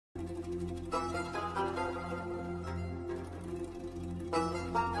Hi,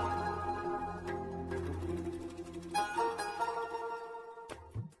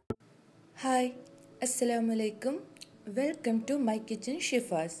 അസ്സലാമലൈക്കും. Welcome to my kitchen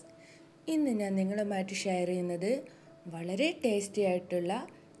Shifas. ഇന്ന് ഞാൻ നിങ്ങളുമായിട്ട് ഷെയർ ചെയ്യുന്നത് വളരെ ടേസ്റ്റി ആയിട്ടുള്ള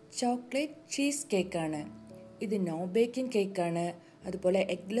ചോക്ലേറ്റ് ചീസ് കേക്കാണ്. ഇത് നോ ബേക്കിംഗ് കേക്കാണ്, അതുപോലെ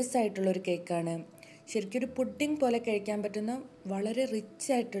എഗ്ലെസ് ആയിട്ടുള്ളൊരു കേക്കാണ്. ശരിക്കും ഒരു പുഡിംഗ് പോലെ കഴിക്കാൻ പറ്റുന്ന വളരെ റിച്ച്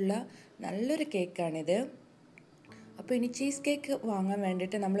ആയിട്ടുള്ള നല്ലൊരു കേക്കാണിത്. അപ്പോൾ ഇനി ചീസ് കേക്ക് വാങ്ങാൻ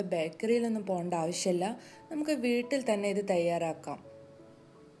വേണ്ടിയിട്ട് നമ്മൾ ബേക്കറിയിലൊന്നും പോകേണ്ട ആവശ്യമില്ല, നമുക്ക് വീട്ടിൽ തന്നെ ഇത് തയ്യാറാക്കാം.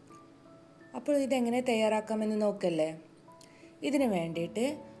 അപ്പോൾ ഇതെങ്ങനെ തയ്യാറാക്കാമെന്ന് നോക്കല്ലേ. ഇതിന് വേണ്ടിയിട്ട്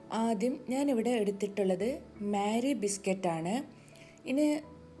ആദ്യം ഞാനിവിടെ എടുത്തിട്ടുള്ളത് മാരി ബിസ്ക്കറ്റാണ്. ഇനി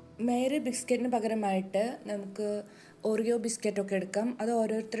മാരി ബിസ്ക്കറ്റിന് പകരമായിട്ട് നമുക്ക് ഓറിയോ ബിസ്ക്കറ്റൊക്കെ എടുക്കാം. അത്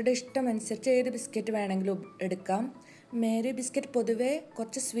ഓരോരുത്തരുടെ ഇഷ്ടമനുസരിച്ച് ഏത് ബിസ്ക്കറ്റ് വേണമെങ്കിലും എടുക്കാം. മാരി ബിസ്ക്കറ്റ് പൊതുവേ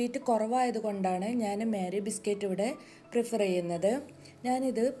കുറച്ച് സ്വീറ്റ് കുറവായതുകൊണ്ടാണ് ഞാൻ മാരി ബിസ്ക്കറ്റ് ഇവിടെ പ്രിഫർ ചെയ്യുന്നത്.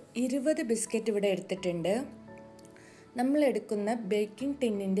 ഞാനിത് 20 ബിസ്ക്കറ്റ് ഇവിടെ എടുത്തിട്ടുണ്ട്. നമ്മൾ എടുക്കുന്ന ബേക്കിംഗ്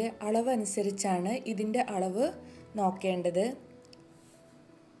ടിന്നിൻ്റെ അളവനുസരിച്ചാണ് ഇതിൻ്റെ അളവ് നോക്കേണ്ടത്.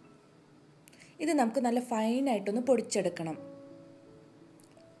 ഇത് നമുക്ക് നല്ല ഫൈനായിട്ടൊന്ന് പൊടിച്ചെടുക്കണം.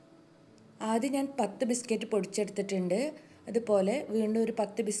 ആദ്യം ഞാൻ 10 ബിസ്ക്കറ്റ് പൊടിച്ചെടുത്തിട്ടുണ്ട്. അതുപോലെ വീണ്ടും ഒരു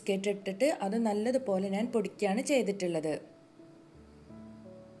 10 ബിസ്ക്കറ്റ് ഇട്ടിട്ട് അത് നല്ലതുപോലെ ഞാൻ പൊടിക്കുകയാണ് ചെയ്തിട്ടുള്ളത്.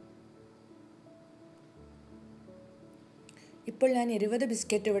 ഇപ്പോൾ ഞാൻ 20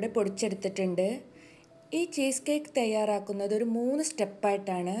 ബിസ്ക്കറ്റ് ഇവിടെ പൊടിച്ചെടുത്തിട്ടുണ്ട്. ഈ ചീസ് കേക്ക് തയ്യാറാക്കുന്നത് ഒരു 3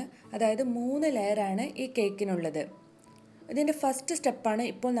 സ്റ്റെപ്പായിട്ടാണ്, അതായത് 3 ലെയറാണ് ഈ കേക്കിനുള്ളത്. ഇതിൻ്റെ ഫസ്റ്റ് സ്റ്റെപ്പാണ്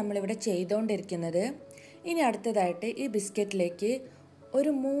ഇപ്പോൾ നമ്മളിവിടെ ചെയ്തുകൊണ്ടിരിക്കുന്നത്. ഇനി അടുത്തതായിട്ട് ഈ ബിസ്ക്കറ്റിലേക്ക്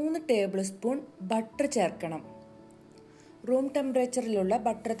ഒരു 3 ടേബിൾ സ്പൂൺ ബട്ടർ ചേർക്കണം. റൂം ടെമ്പറേച്ചറിലുള്ള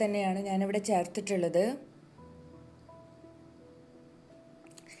ബട്ടർ തന്നെയാണ് ഞാനിവിടെ ചേർത്തിട്ടുള്ളത്.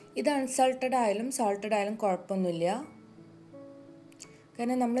 ഇത് അൺസാൾട്ടഡ് ആയാലും സാൾട്ടഡ് ആയാലും കുഴപ്പമൊന്നുമില്ല,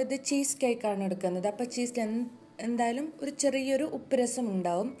 കാരണം നമ്മളിത് ചീസ് കേക്കാണ് എടുക്കുന്നത്. അപ്പോൾ ചീസ് എന്തായാലും ഒരു ചെറിയൊരു ഉപ്പ് രസം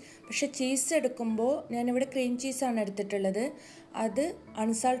ഉണ്ടാവും. പക്ഷെ ചീസ് എടുക്കുമ്പോൾ ഞാനിവിടെ ക്രീം ചീസാണ് എടുത്തിട്ടുള്ളത്. അത്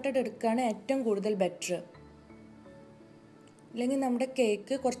അൺസാൾട്ടഡ് എടുക്കുകയാണ് ഏറ്റവും കൂടുതൽ ബെറ്റർ. അല്ലെങ്കിൽ നമ്മുടെ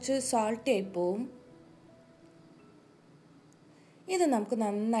കേക്ക് കുറച്ച് സാൾട്ടി ആയി പോവും. ഇത് നമുക്ക്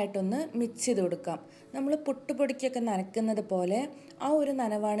നന്നായിട്ടൊന്ന് മിക്സ് ചെയ്ത് കൊടുക്കാം. നമ്മൾ പുട്ടുപൊടിക്കൊക്കെ നനയ്ക്കുന്നത് പോലെ ആ ഒരു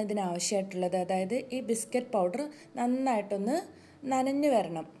നനവാണ് ഇതിന് ആവശ്യമായിട്ടുള്ളത്. അതായത് ഈ ബിസ്ക്കറ്റ് പൗഡർ നന്നായിട്ടൊന്ന് നനഞ്ഞു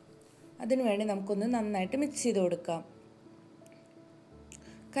വരണം. അതിനു വേണ്ടി നമുക്കൊന്ന് നന്നായിട്ട് മിക്സ് ചെയ്ത് കൊടുക്കാം.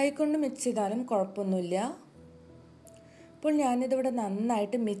 കൈകൊണ്ട് മിക്സ് ചെയ്താലും കുഴപ്പമൊന്നുമില്ല. അപ്പോൾ ഞാനിതിവിടെ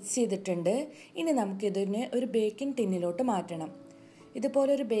നന്നായിട്ട് മിക്സ് ചെയ്തിട്ടുണ്ട്. ഇനി നമുക്കിതിനെ ഒരു ബേക്കിംഗ് ടിന്നിലോട്ട് മാറ്റണം.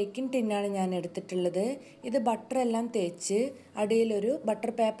 ഇതുപോലെ ഒരു ബേക്കിംഗ് ടിന്നാണ് ഞാൻ എടുത്തിട്ടുള്ളത്. ഇത് ബട്ടറെല്ലാം തേച്ച് അടിയിലൊരു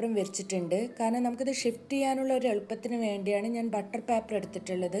ബട്ടർ പേപ്പറും വെച്ചിട്ടുണ്ട്. കാരണം നമുക്കിത് ഷിഫ്റ്റ് ചെയ്യാനുള്ള ഒരു എളുപ്പത്തിന് വേണ്ടിയാണ് ഞാൻ ബട്ടർ പേപ്പർ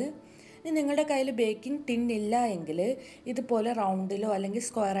എടുത്തിട്ടുള്ളത്. ഇനി നിങ്ങളുടെ കയ്യിൽ ബേക്കിംഗ് ടിൻ ഇല്ല എങ്കിൽ ഇതുപോലെ റൗണ്ടിലോ അല്ലെങ്കിൽ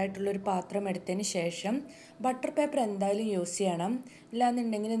സ്ക്വയർ ആയിട്ടുള്ളൊരു പാത്രം എടുത്തതിന് ശേഷം ബട്ടർ പേപ്പർ എന്തായാലും യൂസ് ചെയ്യണം.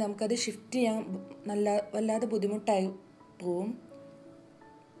 ഇല്ലാന്നുണ്ടെങ്കിൽ നമുക്കത് ഷിഫ്റ്റ് ചെയ്യാൻ വല്ലാതെ ബുദ്ധിമുട്ടായി പോവും.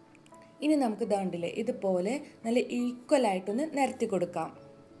 ഇനി നമുക്ക് ദാണ്ടില്ലേ ഇതുപോലെ നല്ല ഈക്വലായിട്ടൊന്ന് നിരത്തി കൊടുക്കാം.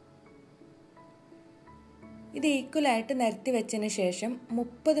 ഇത് ഈക്വലായിട്ട് നിരത്തി വെച്ചതിന് ശേഷം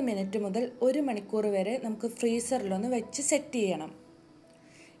 30 മിനിറ്റ് മുതൽ 1 മണിക്കൂർ വരെ നമുക്ക് ഫ്രീസറിലൊന്ന് വെച്ച് സെറ്റ് ചെയ്യണം.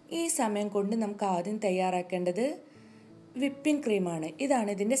 ഈ സമയം കൊണ്ട് നമുക്ക് ആദ്യം തയ്യാറാക്കേണ്ടത് വിപ്പിംഗ് ക്രീമാണ്. ഇതാണ്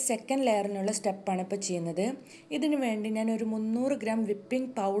ഇതിൻ്റെ സെക്കൻഡ് ലെയറിനുള്ള സ്റ്റെപ്പാണ് ഇപ്പോൾ ചെയ്യുന്നത്. ഇതിനു വേണ്ടി ഞാൻ ഒരു 300 ഗ്രാം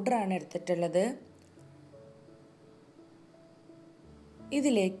വിപ്പിംഗ് പൗഡറാണ് എടുത്തിട്ടുള്ളത്.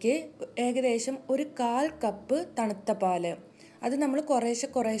 ഇതിലേക്ക് ഏകദേശം ഒരു 1/4 കപ്പ് തണുത്ത പാല്, അത് നമ്മൾ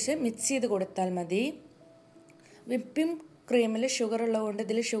കുറേശ്ശെ മിക്സ് ചെയ്ത് കൊടുത്താൽ മതി. വിപ്പിംഗ് ക്രീമിൽ ഷുഗർ ഉള്ളതുകൊണ്ട്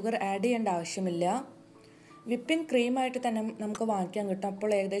ഇതിൽ ഷുഗർ ആഡ് ചെയ്യേണ്ട ആവശ്യമില്ല. വിപ്പിംഗ് ക്രീമായിട്ട് തന്നെ നമുക്ക് വാങ്ങിക്കാൻ കിട്ടും.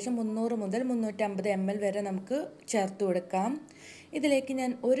 അപ്പോൾ ഏകദേശം 300 മുതൽ 350 ml വരെ നമുക്ക് ചേർത്ത് കൊടുക്കാം. ഇതിലേക്ക്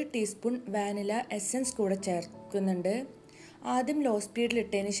ഞാൻ 1 ടീസ്പൂൺ വാനില എസൻസ് കൂടെ ചേർക്കുന്നുണ്ട്. ആദ്യം ലോ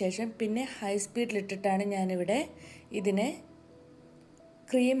സ്പീഡിലിട്ടതിന് ശേഷം പിന്നെ ഹൈ സ്പീഡിലിട്ടിട്ടാണ് ഞാനിവിടെ ഇതിനെ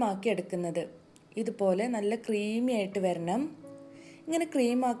ക്രീമാക്കി എടുക്കുന്നത്. ഇതുപോലെ നല്ല ക്രീമി ആയിട്ട് വരണം. ഇങ്ങനെ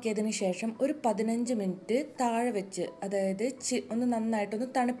ക്രീമാക്കിയതിന് ശേഷം ഒരു 15 മിനിറ്റ് താഴെ വെച്ച്, അതായത് ഒന്ന് നന്നായിട്ടൊന്ന്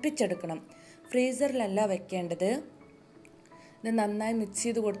തണുപ്പിച്ചെടുക്കണം. ഫ്രീസറിലല്ല വെക്കേണ്ടത്. ഇത് നന്നായി മിക്സ്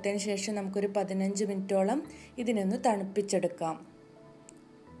ചെയ്ത് കൊടുത്തതിന് ശേഷം നമുക്കൊരു 15 മിനിറ്റോളം ഇതിനൊന്ന് തണുപ്പിച്ചെടുക്കാം.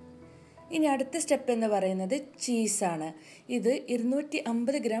 ഇനി അടുത്ത സ്റ്റെപ്പ് എന്ന് പറയുന്നത് ചീസാണ്. ഇത്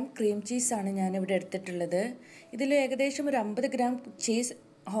 250 ഗ്രാം ക്രീം ചീസാണ് ഞാനിവിടെ എടുത്തിട്ടുള്ളത്. ഇതിൽ ഏകദേശം ഒരു 50 ഗ്രാം ചീസ്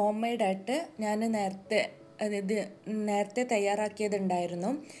ഹോം മെയ്ഡായിട്ട് ഞാൻ നേരത്തെ തയ്യാറാക്കിയതുണ്ടായിരുന്നു.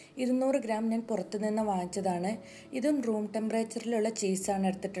 200 ഗ്രാം ഞാൻ പുറത്തുനിന്ന് വാങ്ങിച്ചതാണ്. ഇതും റൂം ടെമ്പറേച്ചറിലുള്ള ചീസാണ്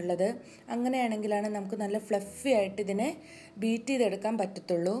എടുത്തിട്ടുള്ളത്. അങ്ങനെയാണെങ്കിലാണ് നമുക്ക് നല്ല ഫ്ലഫി ആയിട്ട് ഇതിനെ ബീറ്റ് ചെയ്തെടുക്കാൻ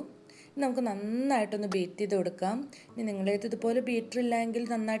പറ്റത്തുള്ളൂ. നമുക്ക് നന്നായിട്ടൊന്ന് ബീറ്റ് ചെയ്ത് കൊടുക്കാം. ഇനി നിങ്ങളുടെ അടുത്ത് ഇതുപോലെ ബീറ്റർ ഇല്ലെങ്കിൽ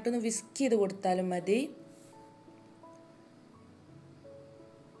നന്നായിട്ടൊന്ന് വിസ്ക് ചെയ്ത് കൊടുത്താലും മതി.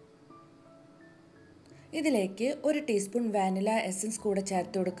 ഇതിലേക്ക് 1 ടീസ്പൂൺ വാനില എസൻസ് കൂടെ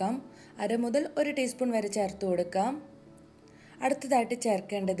ചേർത്ത് കൊടുക്കാം. 1/2 മുതൽ 1 ടീസ്പൂൺ വരെ ചേർത്ത് കൊടുക്കാം. അടുത്തതായിട്ട്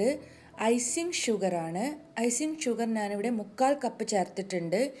ചേർക്കേണ്ടത് ഐസിങ് ഷുഗറാണ്. ഐസിങ് ഷുഗർ ഞാനിവിടെ 1/4 കപ്പ്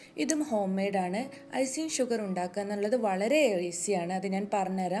ചേർത്തിട്ടുണ്ട്. ഇതും ഹോം മെയ്ഡാണ്. ഐസിങ് ഷുഗർ ഉണ്ടാക്കുക എന്നുള്ളത് വളരെ ഈസിയാണ്. അത് ഞാൻ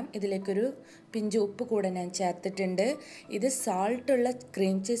പറഞ്ഞുതരാം. ഇതിലേക്കൊരു പിഞ്ച് ഉപ്പ് കൂടെ ഞാൻ ചേർത്തിട്ടുണ്ട്. ഇത് സാൾട്ടുള്ള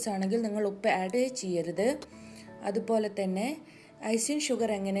ക്രീം ചീസ് ആണെങ്കിൽ നിങ്ങൾ ഉപ്പ് ആഡ് ചെയ്യരുത്. അതുപോലെ തന്നെ ഐസിങ് ഷുഗർ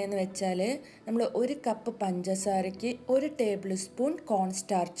എങ്ങനെയെന്ന് വെച്ചാൽ നമ്മൾ 1 കപ്പ് പഞ്ചസാരയ്ക്ക് 1 ടേബിൾ സ്പൂൺ കോൺ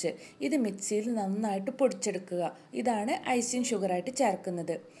സ്റ്റാർച്ച് ഇത് മിക്സിയിൽ നന്നായിട്ട് പൊടിച്ചെടുക്കുക. ഇതാണ് ഐസിങ് ഷുഗറായിട്ട്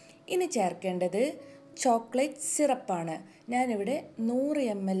ചേർക്കുന്നത്. ഇനി ചേർക്കേണ്ടത് ചോക്ലേറ്റ് സിറപ്പാണ്. ഞാനിവിടെ 100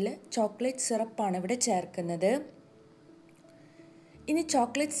 ml ചോക്ലേറ്റ് സിറപ്പാണ് ഇവിടെ ചേർക്കുന്നത്. ഇനി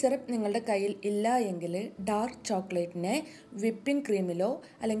ചോക്ലേറ്റ് സിറപ്പ് നിങ്ങളുടെ കയ്യിൽ ഇല്ല എങ്കിൽ ഡാർക്ക് ചോക്ലേറ്റിനെ വിപ്പിംഗ് ക്രീമിലോ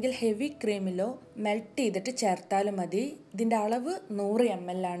അല്ലെങ്കിൽ ഹെവി ക്രീമിലോ മെൽറ്റ് ചെയ്തിട്ട് ചേർത്താലും മതി. ഇതിൻ്റെ അളവ് 100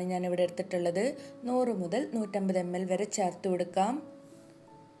 ml ആണ് ഞാനിവിടെ എടുത്തിട്ടുള്ളത്. 100 മുതൽ 150 ml വരെ ചേർത്ത് കൊടുക്കാം.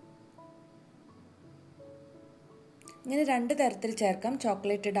 ഇങ്ങനെ 2 തരത്തിൽ ചേർക്കാം.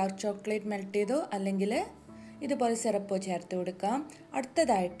 ചോക്ലേറ്റ് ഡാർക്ക് ചോക്ലേറ്റ് മെൽറ്റ് ചെയ്തോ അല്ലെങ്കിൽ ഇതുപോലെ സിറപ്പോ ചേർത്ത് കൊടുക്കാം.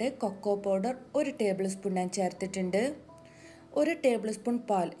 അടുത്തതായിട്ട് കൊക്കോ പൗഡർ 1 ടേബിൾ സ്പൂൺ ഞാൻ ചേർത്തിട്ടുണ്ട്. 1 ടേബിൾ സ്പൂൺ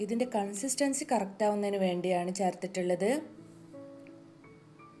പാൽ ഇതിൻ്റെ കൺസിസ്റ്റൻസി കറക്റ്റ് ആവുന്നതിന് വേണ്ടിയാണ് ചേർത്തിട്ടുള്ളത്.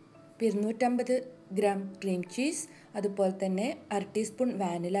 250 ഗ്രാം ക്രീം ചീസ്, അതുപോലെ തന്നെ 1/2 ടീസ്പൂൺ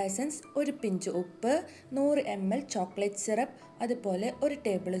വാനില എസൻസ്, 1 പിഞ്ച് ഉപ്പ്, 100 ml ചോക്ലേറ്റ് സിറപ്പ്, അതുപോലെ 1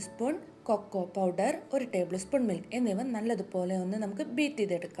 table spoon cocoa powder, 1 table spoon milk എന്നിവ നല്ലതുപോലെ ഒന്ന് നമുക്ക് ബീറ്റ്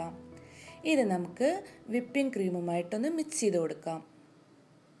ചെയ്തെടുക്കാം. ഇത് നമുക്ക് വിപ്പിംഗ് ക്രീമുമായിട്ടൊന്ന് മിക്സ് ചെയ്ത് കൊടുക്കാം.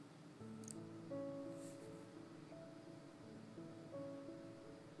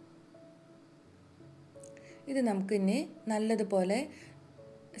 ഇത് നമുക്കിനി നല്ലതുപോലെ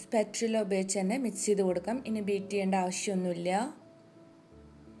സ്പാച്ചുല ഉപയോഗിച്ച് തന്നെ മിക്സ് ചെയ്ത് കൊടുക്കാം. ഇനി ബീറ്റ് ചെയ്യേണ്ട ആവശ്യമൊന്നുമില്ല.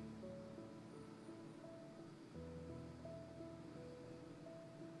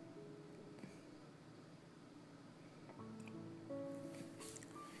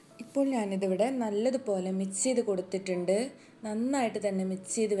 ഇപ്പോൾ ഞാനിതിവിടെ നല്ലതുപോലെ മിക്സ് ചെയ്ത് കൊടുത്തിട്ടുണ്ട്. നന്നായിട്ട് തന്നെ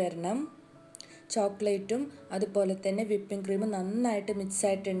മിക്സ് ചെയ്ത് വരണം. ചോക്ലേറ്റും അതുപോലെ തന്നെ വിപ്പിംഗ് ക്രീമും നന്നായിട്ട് മിക്സ്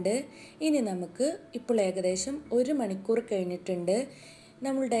ആയിട്ടുണ്ട്. ഇനി നമുക്ക് ഇപ്പോൾ ഏകദേശം 1 മണിക്കൂർ കഴിഞ്ഞിട്ടുണ്ട്.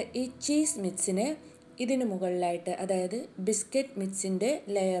 നമ്മളുടെ ഈ ചീസ് മിക്സിന് ഇതിന് മുകളിലായിട്ട്, അതായത് ബിസ്ക്കറ്റ് മിക്സിൻ്റെ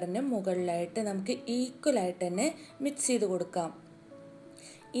ലെയറിന് മുകളിലായിട്ട് നമുക്ക് ഈക്വലായിട്ട് തന്നെ മിക്സ് ചെയ്ത് കൊടുക്കാം.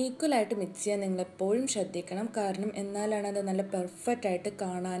 ഈക്വലായിട്ട് മിക്സ് ചെയ്യാൻ നിങ്ങളെപ്പോഴും ശ്രദ്ധിക്കണം. കാരണം എന്നാലാണ് അത് നല്ല പെർഫെക്റ്റ് ആയിട്ട്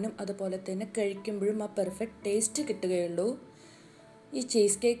കാണാനും അതുപോലെ തന്നെ കഴിക്കുമ്പോഴും ആ പെർഫെക്റ്റ് ടേസ്റ്റ് കിട്ടുകയുള്ളൂ. ഈ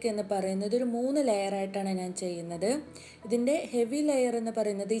ചീസ് കേക്ക് എന്ന് പറയുന്നത് ഒരു 3 ലെയറായിട്ടാണ് ഞാൻ ചെയ്യുന്നത്. ഇതിൻ്റെ ഹെവി ലെയർ എന്ന്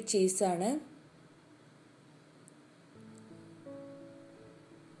പറയുന്നത് ഈ ചീസാണ്.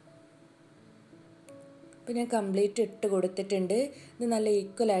 അപ്പോൾ ഞാൻ കംപ്ലീറ്റ് ഇട്ട് കൊടുത്തിട്ടുണ്ട്. ഇത് നല്ല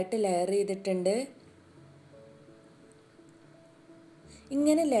ഈക്വലായിട്ട് ലെയർ ചെയ്തിട്ടുണ്ട്.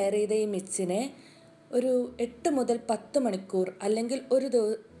 ഇങ്ങനെ ലെയർ ചെയ്ത ഈ മിക്സിനെ ഒരു 8 മുതൽ 10 മണിക്കൂർ അല്ലെങ്കിൽ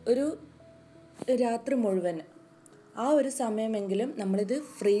ഒരു രാത്രി മുഴുവൻ ആ ഒരു സമയമെങ്കിലും നമ്മളിത്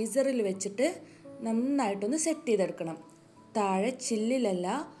ഫ്രീസറിൽ വെച്ചിട്ട് നന്നായിട്ടൊന്ന് സെറ്റ് ചെയ്തെടുക്കണം. താഴെ ചില്ലിലല്ല,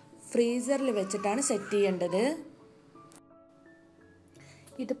 ഫ്രീസറിൽ വെച്ചിട്ടാണ് സെറ്റ് ചെയ്യേണ്ടത്.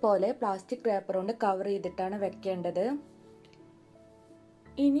 ഇതുപോലെ പ്ലാസ്റ്റിക് പേപ്പർ കൊണ്ട് കവർ ചെയ്തിട്ടാണ് വെക്കേണ്ടത്.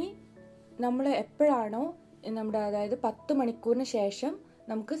 ഇനി നമ്മൾ എപ്പോഴാണോ അതായത് 10 മണിക്കൂറിന് ശേഷം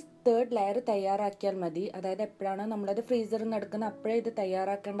നമുക്ക് 3rd ലെയർ തയ്യാറാക്കിയാൽ മതി. അതായത് എപ്പോഴാണോ നമ്മളത് ഫ്രീസറിൽ നിന്ന് എടുക്കുന്നത് അപ്പോഴേ ഇത്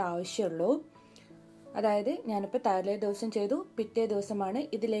തയ്യാറാക്കേണ്ട ആവശ്യമുള്ളൂ. അതായത് ഞാനിപ്പോൾ തലേ ദിവസം ചെയ്തു, പിറ്റേ ദിവസമാണ്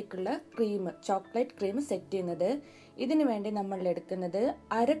ഇതിലേക്കുള്ള ചോക്ലേറ്റ് ക്രീം സെറ്റ് ചെയ്യുന്നത്. ഇതിനു വേണ്ടി നമ്മൾ എടുക്കുന്നത്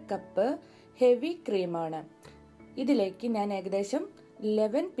 1/2 കപ്പ് ഹെവി ക്രീമാണ്. ഇതിലേക്ക് ഞാൻ ഏകദേശം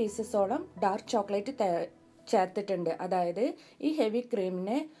 11 പീസസോളം ഡാർക്ക് ചോക്ലേറ്റ് ചേർത്തിട്ടുണ്ട്. അതായത് ഈ ഹെവി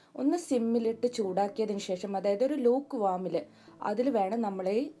ക്രീമിനെ ഒന്ന് സിമ്മിലിട്ട് ചൂടാക്കിയതിന് ശേഷം, അതായത് ഒരു ലൂക്ക് വാമിൽ അതിൽ വേണം നമ്മൾ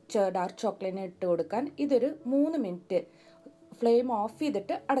ഈ ഡാർക്ക് ചോക്ലേറ്റിനെ ഇട്ട് കൊടുക്കാൻ. ഇതൊരു 3 മിനിറ്റ് ഫ്ലെയിം ഓഫ്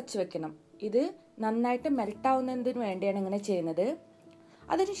ചെയ്തിട്ട് അടച്ചു വെക്കണം. ഇത് നന്നായിട്ട് മെൽട്ടാവുന്നതിന് വേണ്ടിയാണ് ഇങ്ങനെ ചെയ്യുന്നത്.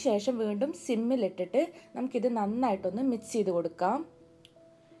 അതിനുശേഷം വീണ്ടും സിമ്മിലിട്ടിട്ട് നമുക്കിത് നന്നായിട്ടൊന്ന് മിക്സ് ചെയ്ത് കൊടുക്കാം.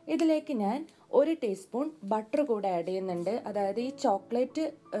 ഇതിലേക്ക് ഞാൻ 1 ടീസ്പൂൺ ബട്ടർ കൂടെ ആഡ് ചെയ്യുന്നുണ്ട്. അതായത് ഈ ചോക്ലേറ്റ്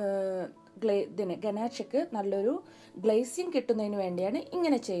ഗനാഷയ്ക്ക് നല്ലൊരു ഗ്ലേസിങ് കിട്ടുന്നതിന് വേണ്ടിയാണ്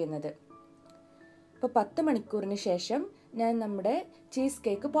ഇങ്ങനെ ചെയ്യുന്നത്. ഇപ്പോൾ 10 മണിക്കൂറിന് ശേഷം ഞാൻ നമ്മുടെ ചീസ്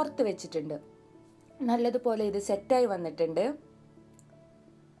കേക്ക് പുറത്ത് വെച്ചിട്ടുണ്ട്. നല്ലതുപോലെ ഇത് സെറ്റായി വന്നിട്ടുണ്ട്.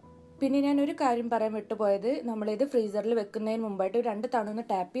 പിന്നെ ഞാൻ ഒരു കാര്യം പറയാൻ വിട്ടുപോയത്, നമ്മളിത് ഫ്രീസറിൽ വെക്കുന്നതിന് മുമ്പായിട്ട് 2 തവണ ഒന്ന്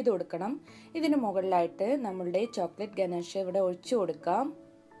ടാപ്പ് ചെയ്ത് കൊടുക്കണം. ഇതിന് മുകളിലായിട്ട് നമ്മളുടെ ചോക്ലേറ്റ് ഗനാഷ് ഇവിടെ ഒഴിച്ചു കൊടുക്കാം.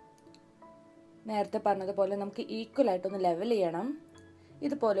 നേരത്തെ പറഞ്ഞതുപോലെ നമുക്ക് ഈക്വലായിട്ടൊന്ന് ലെവൽ ചെയ്യണം.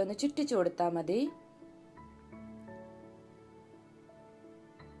 ഇതുപോലെ ഒന്ന് ചുറ്റിച്ചു കൊടുത്താൽ മതി.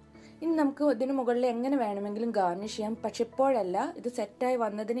 ഇനി നമുക്ക് ഇതിന് മുകളിൽ എങ്ങനെ വേണമെങ്കിലും ഗാർണിഷ് ചെയ്യാം. പക്ഷെ ഇപ്പോഴല്ല, ഇത് സെറ്റായി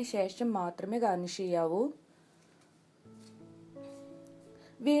വന്നതിന് ശേഷം മാത്രമേ ഗാർണിഷ് ചെയ്യാവൂ.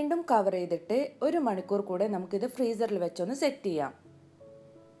 വീണ്ടും കവർ ചെയ്തിട്ട് 1 മണിക്കൂർ കൂടെ നമുക്കിത് ഫ്രീസറിൽ വെച്ചൊന്ന് സെറ്റ് ചെയ്യാം.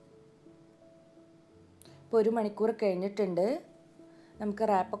 ഇപ്പോൾ 1 മണിക്കൂർ കഴിഞ്ഞിട്ടുണ്ട്. നമുക്ക്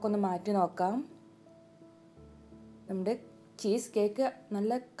റാപ്പൊക്കെ ഒന്ന് മാറ്റി നോക്കാം. നമ്മുടെ ചീസ് കേക്ക്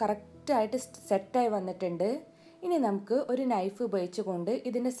നല്ല കറക്റ്റായിട്ട് സെറ്റായി വന്നിട്ടുണ്ട്. ഇനി നമുക്ക് ഒരു നൈഫ് ഉപയോഗിച്ചുകൊണ്ട്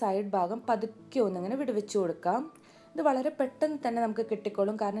ഇതിൻ്റെ സൈഡ് ഭാഗം പതുക്കെ ഒന്നിങ്ങനെ വിടുവിച്ച് കൊടുക്കാം. ഇത് വളരെ പെട്ടെന്ന് തന്നെ നമുക്ക്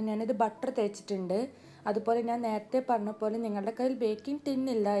കിട്ടിക്കോളും, കാരണം ഞാനിത് ബട്ടർ തേച്ചിട്ടുണ്ട്. അതുപോലെ ഞാൻ നേരത്തെ പറഞ്ഞ പോലെ നിങ്ങളുടെ കയ്യിൽ ബേക്കിംഗ് ടിൻ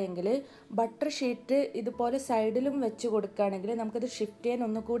ഇല്ല എങ്കിൽ ബട്ടർ ഷീറ്റ് ഇതുപോലെ സൈഡിലും വെച്ച് കൊടുക്കുകയാണെങ്കിൽ നമുക്കിത് ഷിഫ്റ്റ് ചെയ്യാൻ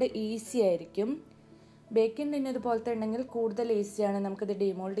ഒന്നുകൂടെ ഈസി ആയിരിക്കും. ബേക്കിംഗ് ടിൻ ഇതുപോലത്തെ ഉണ്ടെങ്കിൽ കൂടുതൽ ഈസിയാണ് നമുക്കിത്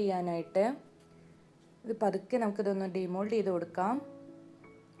ഡിമോൾഡ് ചെയ്യാനായിട്ട്. ഇത് പതുക്കെ നമുക്കിതൊന്ന് ഡിമോൾഡ് ചെയ്ത് കൊടുക്കാം.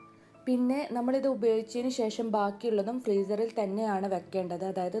 പിന്നെ നമ്മളിത് ഉപയോഗിച്ചതിന് ശേഷം ബാക്കിയുള്ളതും ഫ്രീസറിൽ തന്നെയാണ് വെക്കേണ്ടത്.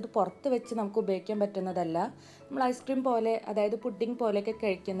 അതായത് ഇത് പുറത്ത് വെച്ച് നമുക്ക് ഉപയോഗിക്കാൻ പറ്റുന്നതല്ല. നമ്മൾ ഐസ്ക്രീം പോലെ, അതായത് പുഡിംഗ് പോലെയൊക്കെ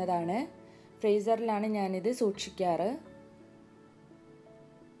കഴിക്കുന്നതാണ്. ഫ്രീസറിലാണ് ഞാനിത് സൂക്ഷിക്കാറ്.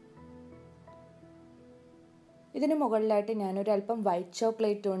 ഇതിന് മുകളിലായിട്ട് ഞാനൊരല്പം വൈറ്റ്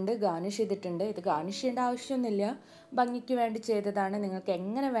ചോക്ലേറ്റ് കൊണ്ട് ഗാർണിഷ് ചെയ്തിട്ടുണ്ട്. ഇത് ഗാർണിഷ് ചെയ്യേണ്ട ആവശ്യമൊന്നുമില്ല, ഭംഗിക്ക് വേണ്ടി ചെയ്തതാണ്. നിങ്ങൾക്ക്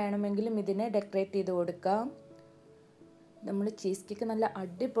എങ്ങനെ വേണമെങ്കിലും ഇതിനെ ഡെക്കറേറ്റ് ചെയ്ത് കൊടുക്കാം. നമ്മൾ ചീസ് കേക്ക് നല്ല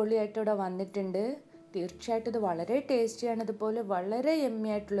അടിപൊളിയായിട്ട് ഇവിടെ വന്നിട്ടുണ്ട്. തീർച്ചയായിട്ടും ഇത് വളരെ ടേസ്റ്റിയാണ്. അതുപോലെ വളരെ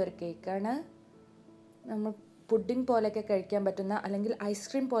യമ്മി ആയിട്ടുള്ളൊരു കേക്കാണ്. നമ്മൾ പുഡിംഗ് പോലെയൊക്കെ കഴിക്കാൻ പറ്റുന്ന, അല്ലെങ്കിൽ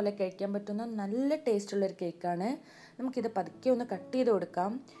ഐസ്ക്രീം പോലെ കഴിക്കാൻ പറ്റുന്ന നല്ല ടേസ്റ്റുള്ളൊരു കേക്കാണ്. നമുക്കിത് പതുക്കെ ഒന്ന് കട്ട് ചെയ്ത്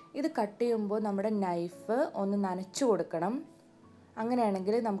കൊടുക്കാം. ഇത് കട്ട് ചെയ്യുമ്പോൾ നമ്മുടെ നൈഫ് ഒന്ന് നനച്ചു കൊടുക്കണം.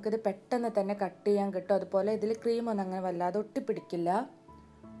 അങ്ങനെയാണെങ്കിൽ നമുക്കിത് പെട്ടെന്ന് തന്നെ കട്ട് ചെയ്യാൻ കിട്ടും. അതുപോലെ ഇതിൽ ക്രീമൊന്നും അങ്ങനെ വല്ലാതെ ഒട്ടിപ്പിടിക്കില്ല.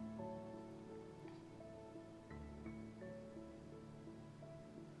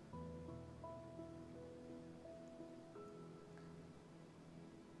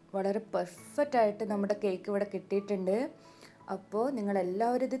 വളരെ പെർഫെക്റ്റ് ആയിട്ട് നമ്മുടെ കേക്ക് ഇവിടെ കിട്ടിയിട്ടുണ്ട്. അപ്പോൾ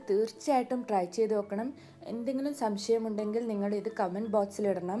നിങ്ങളെല്ലാവരും ഇത് തീർച്ചയായിട്ടും ട്രൈ ചെയ്ത് നോക്കണം. എന്തെങ്കിലും സംശയമുണ്ടെങ്കിൽ നിങ്ങൾ ഇത് കമൻറ്റ്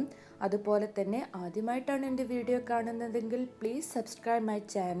ബോക്സിലിടണം. അതുപോലെ തന്നെ ആദ്യമായിട്ടാണ് എൻ്റെ വീഡിയോ കാണുന്നതെങ്കിൽ പ്ലീസ് സബ്സ്ക്രൈബ് മൈ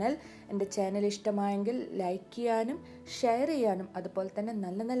ചാനൽ. എൻ്റെ ചാനൽ ഇഷ്ടമായെങ്കിൽ ലൈക്ക് ചെയ്യാനും ഷെയർ ചെയ്യാനും അതുപോലെ തന്നെ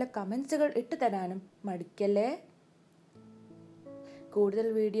നല്ല നല്ല കമൻസുകൾ ഇട്ട് തരാനും മടിക്കല്ലേ. കൂടുതൽ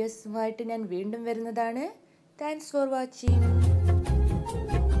വീഡിയോസുമായിട്ട് ഞാൻ വീണ്ടും വരുന്നതാണ്. Thanks for watching.